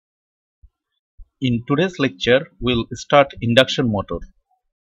In today's lecture, we'll start induction motor.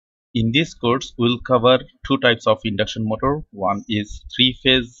 In this course, we'll cover two types of induction motor. One is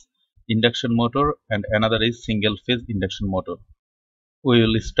three-phase induction motor and another is single-phase induction motor. We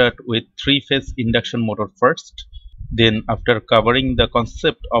will start with three-phase induction motor first. Then after covering the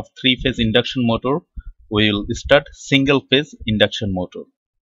concept of three-phase induction motor, we will start single-phase induction motor.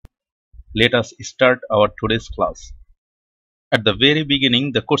 Let us start our today's class. At the very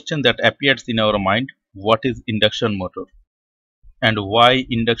beginning, the question that appears in our mind, what is induction motor? And why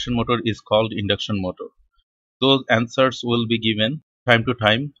induction motor is called induction motor? Those answers will be given time to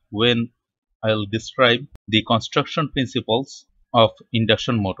time when I will describe the construction principles of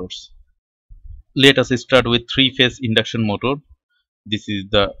induction motors. Let us start with three-phase induction motor. This is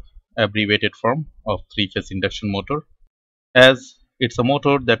the abbreviated form of three-phase induction motor. As it's a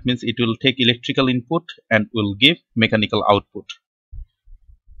motor, that means it will take electrical input and will give mechanical output.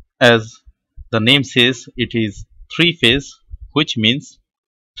 As the name says, it is three-phase, which means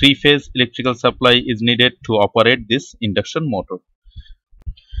three-phase electrical supply is needed to operate this induction motor.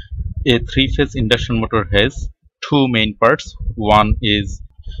 A three-phase induction motor has two main parts. One is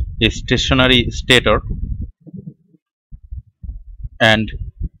a stationary stator and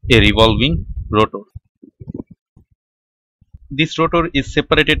a revolving rotor. This rotor is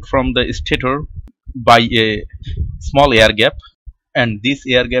separated from the stator by a small air gap, and this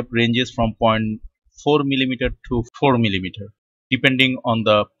air gap ranges from 0.4 mm to 4 mm depending on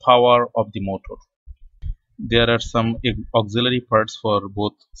the power of the motor. There are some auxiliary parts for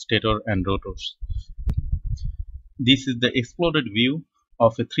both stator and rotors. This is the exploded view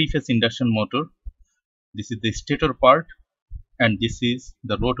of a three-phase induction motor. This is the stator part and this is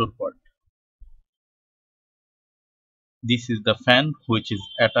the rotor part. This is the fan which is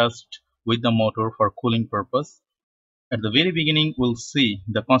attached with the motor for cooling purpose. At the very beginning, we'll see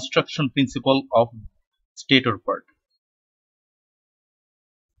the construction principle of stator part.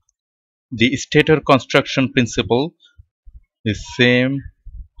 The stator construction principle is same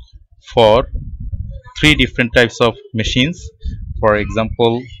for three different types of machines. For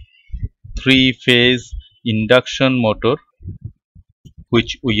example, three-phase induction motor,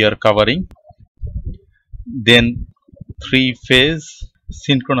 which we are covering, then three-phase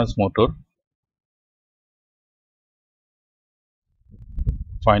synchronous motor,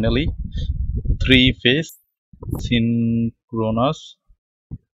 finally three-phase synchronous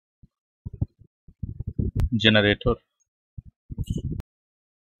generator.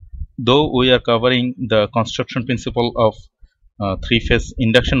 Though we are covering the construction principle of three-phase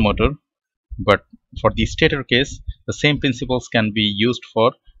induction motor, but for the stator case, the same principles can be used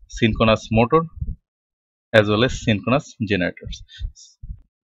for synchronous motor as well as synchronous generators.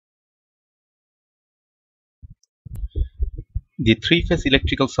 The three-phase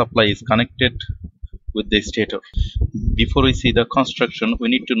electrical supply is connected with the stator. Before we see the construction, we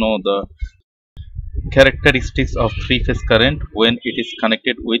need to know the characteristics of three-phase current when it is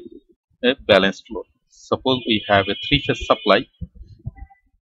connected with a balanced load. Suppose we have a three-phase supply,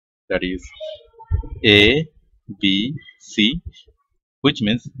 that is A, B, C, which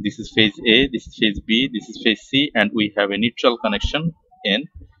means this is phase A, this is phase B, this is phase C, and we have a neutral connection N,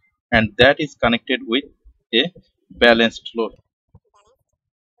 and that is connected with a balanced load.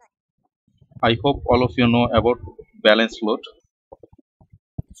 I hope all of you know about balanced load.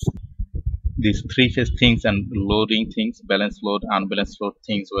 These three-phase things and loading things, balanced load, unbalanced load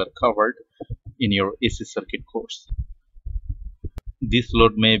things were covered in your AC circuit course. This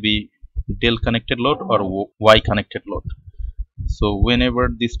load may be del connected load or Y connected load. So whenever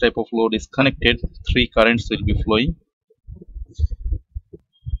this type of load is connected, three currents will be flowing.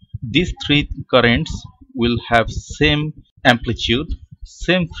 These three currents will have same amplitude,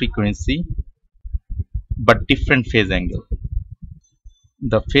 same frequency, but different phase angle.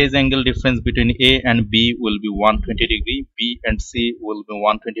 The phase angle difference between A and B will be 120 degree, B and C will be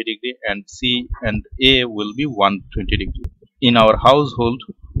 120 degree, and C and A will be 120 degree. In our household,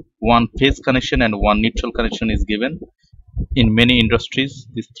 one phase connection and one neutral connection is given. In many industries,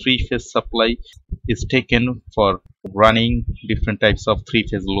 this three-phase supply is taken for running different types of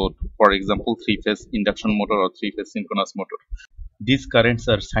three-phase load. For example, three-phase induction motor or three-phase synchronous motor. These currents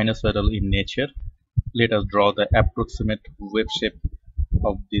are sinusoidal in nature. Let us draw the approximate wave shape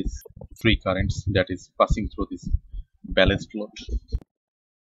of these three currents that is passing through this balanced load.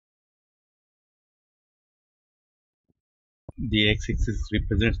 The x-axis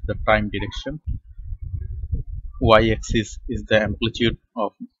represents the time direction. Y-axis is the amplitude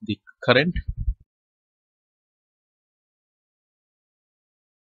of the current.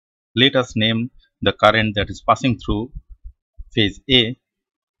 Let us name the current that is passing through phase A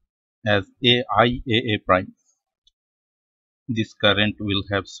as AIAA prime. This current will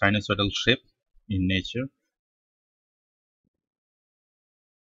have sinusoidal shape in nature.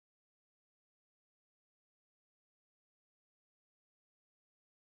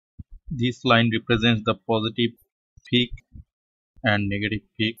 This line represents the positive peak and negative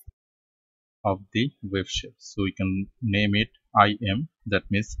peak of the wave shape. So we can name it IM, that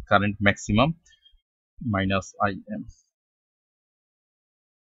means current maximum minus IM.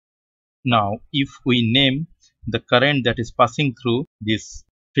 Now, if we name the current that is passing through this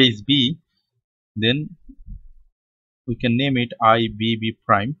phase B, then we can name it IBB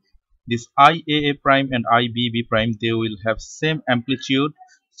prime. This IAA prime and IBB prime, they will have same amplitude,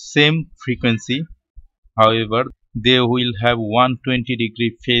 same frequency. However, they will have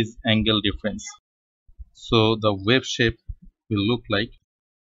 120-degree phase angle difference. So the wave shape will look like,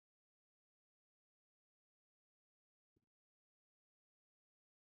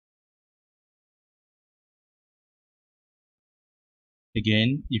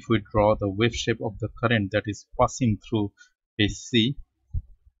 again, if we draw the wave shape of the current that is passing through phase C,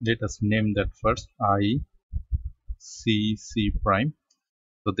 let us name that first ICC prime.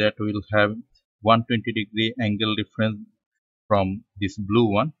 So that will have 120-degree angle difference from this blue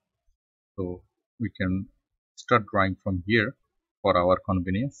one. So we can start drawing from here for our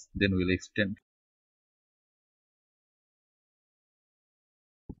convenience, then we'll extend.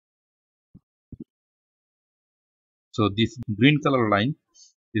 So this green color line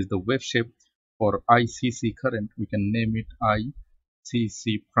is the wave shape for ICC current. We can name it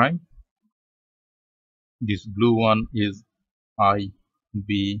ICC prime. This blue one is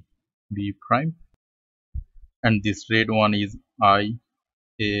IBB prime, and this red one is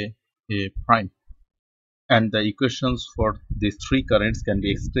IAA prime. And the equations for these three currents can be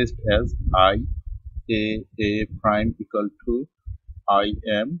expressed as IAA prime equal to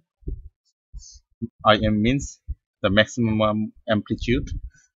IM. IM means the maximum amplitude.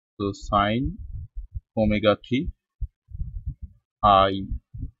 So sine omega t.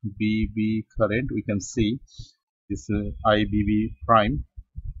 IBB current, we can see this IBB prime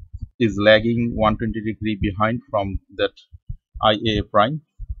is lagging 120-degree behind from that IA prime.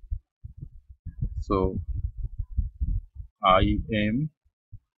 So IM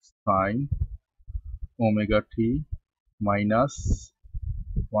sine omega t minus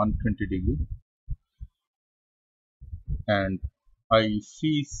 120-degree, and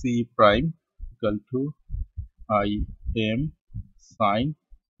ICC prime equal to IM sine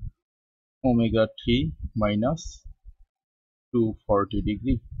omega t minus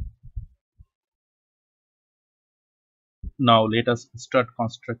 240-degree. Now let us start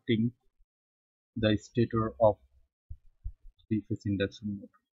constructing the stator of three-phase induction motor.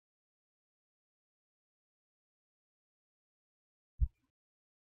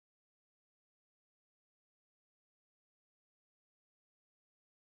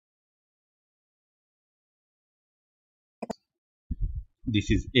 This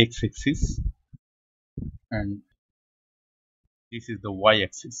is x-axis and this is the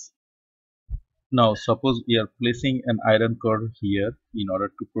y-axis. Now suppose we are placing an iron core here in order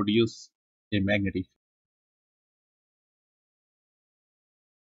to produce a magnetic.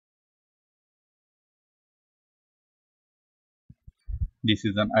 This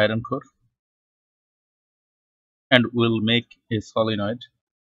is an iron core, and we'll make a solenoid.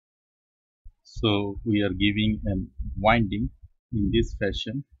 So we are giving a winding in this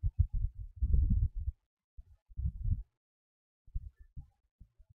fashion.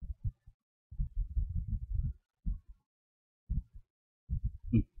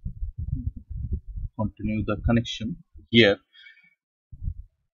 Continue the connection here.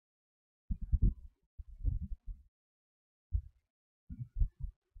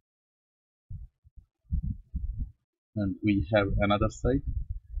 And we have another side.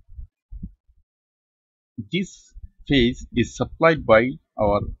 This phase is supplied by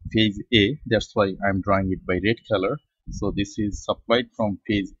our phase A, that's why I'm drawing it by red color. So this is supplied from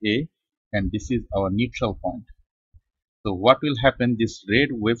phase A, and this is our neutral point. So what will happen, this red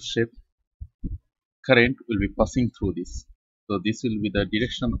wave shape current will be passing through this. So this will be the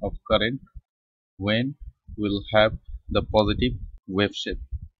direction of current when we'll have the positive wave shape,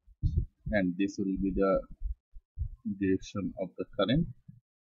 and this will be the direction of the current.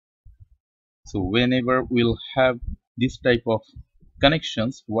 So whenever we'll have this type of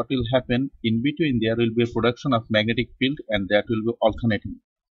connections, what will happen, in between there will be a production of magnetic field, and that will be alternating.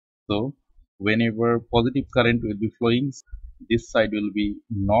 So whenever positive current will be flowing, this side will be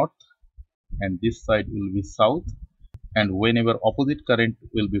north and this side will be south, and whenever opposite current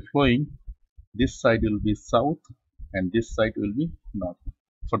will be flowing, this side will be south and this side will be north.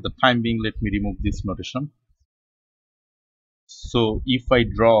 for the time being, let me remove this notation. So if I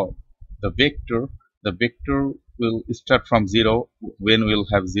draw the vector will start from 0 when we'll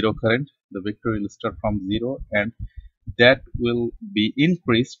have 0 current. The vector will start from 0 and that will be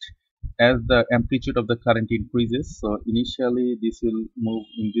increased as the amplitude of the current increases. So initially this will move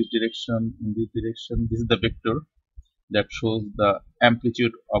in this direction, in this direction. This is the vector that shows the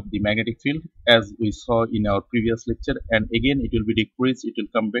amplitude of the magnetic field as we saw in our previous lecture, and again it will be decreased, it will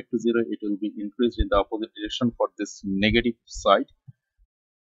come back to 0, it will be increased in the opposite direction for this negative side.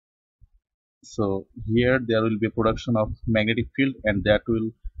 So here there will be a production of magnetic field and that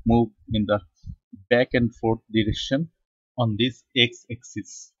will move in the back and forth direction on this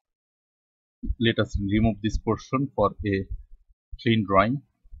x-axis. Let us remove this portion for a clean drawing.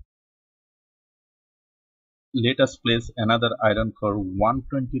 Let us place another iron core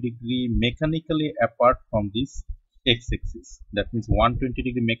 120-degree mechanically apart from this x-axis. That means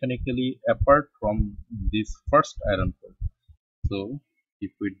 120-degree mechanically apart from this first iron core. So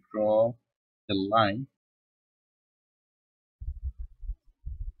if we draw a line,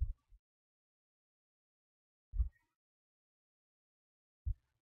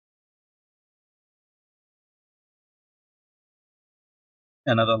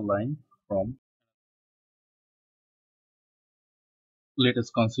 another line from, let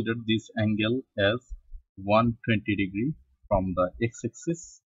us consider this angle as 120-degree from the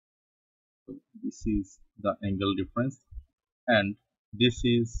x-axis. So this is the angle difference and this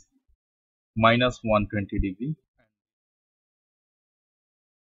is minus 120-degree.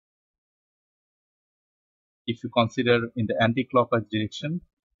 If you consider in the anti-clockwise direction,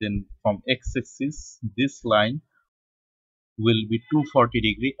 then from x-axis this line will be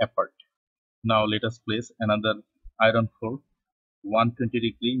 240-degree apart. Now let us place another iron core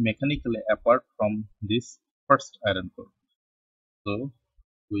 120-degree mechanically apart from this first iron core. So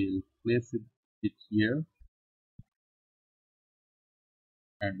we'll place it here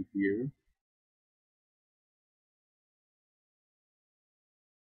and here.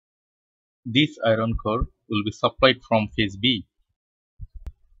 This iron core will be supplied from phase B.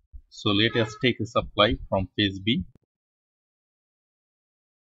 So let us take a supply from phase B.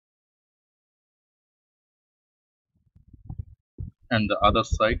 And the other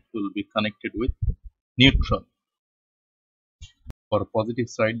side will be connected with neutral. For positive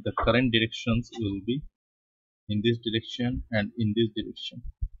side, the current directions will be in this direction and in this direction.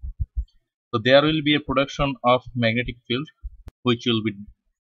 So there will be a production of magnetic field which will be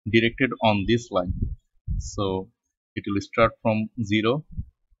directed on this line. So it will start from 0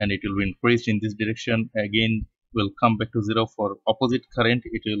 and it will be increased in this direction, again will come back to 0. For opposite current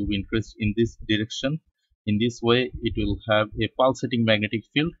it will be increased in this direction. In this way it will have a pulsating magnetic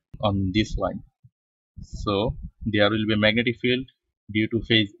field on this line. So there will be a magnetic field due to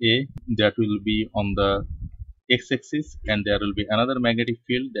phase A that will be on the x-axis and there will be another magnetic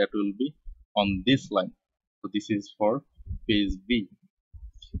field that will be on this line. So this is for phase B.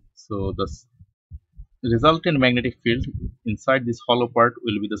 So the resultant magnetic field inside this hollow part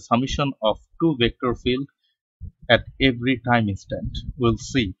will be the summation of two vector field at every time instant. We'll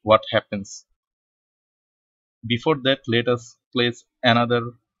see what happens. Before that, let us place another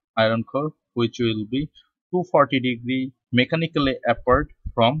iron core which will be 240-degree mechanically apart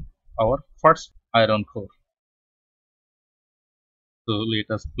from our first iron core. So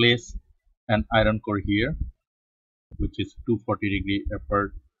let us place an iron core here which is 240-degree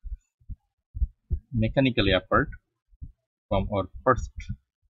apart, mechanically apart from our first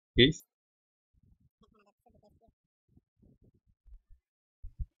case.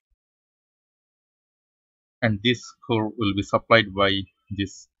 And this core will be supplied by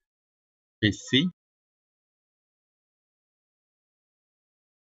this phase C.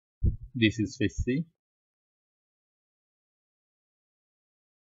 This is phase C.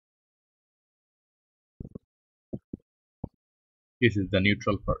 This is the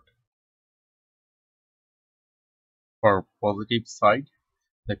neutral part. For positive side,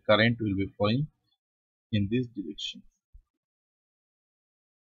 the current will be flowing in this direction.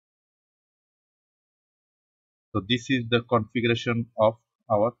 So this is the configuration of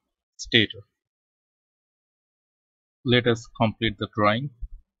our stator. Let us complete the drawing.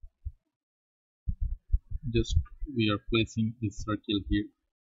 Just we are placing this circle here.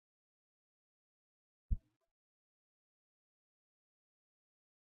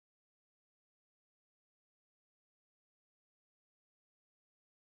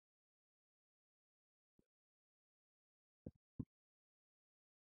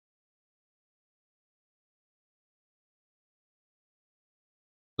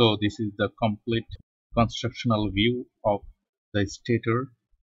 So this is the complete constructional view of the stator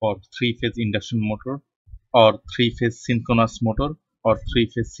or three-phase induction motor or three-phase synchronous motor or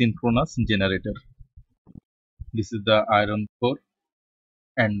three-phase synchronous generator. This is the iron core,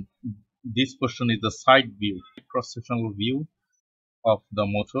 and this portion is the side view, cross-sectional view of the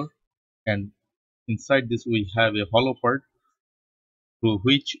motor, and inside this we have a hollow part through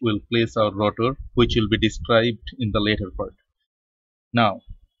which we'll place our rotor, which will be described in the later part. Now,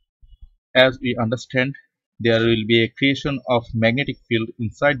 as we understand, there will be a creation of magnetic field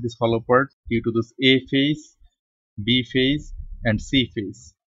inside this hollow part due to this A phase, B phase and C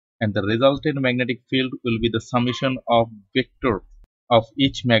phase, and the resultant magnetic field will be the summation of vector of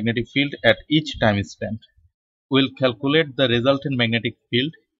each magnetic field at each time instant. We'll calculate the resultant magnetic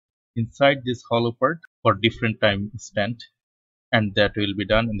field inside this hollow part for different time instant, and that will be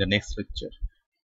done in the next lecture.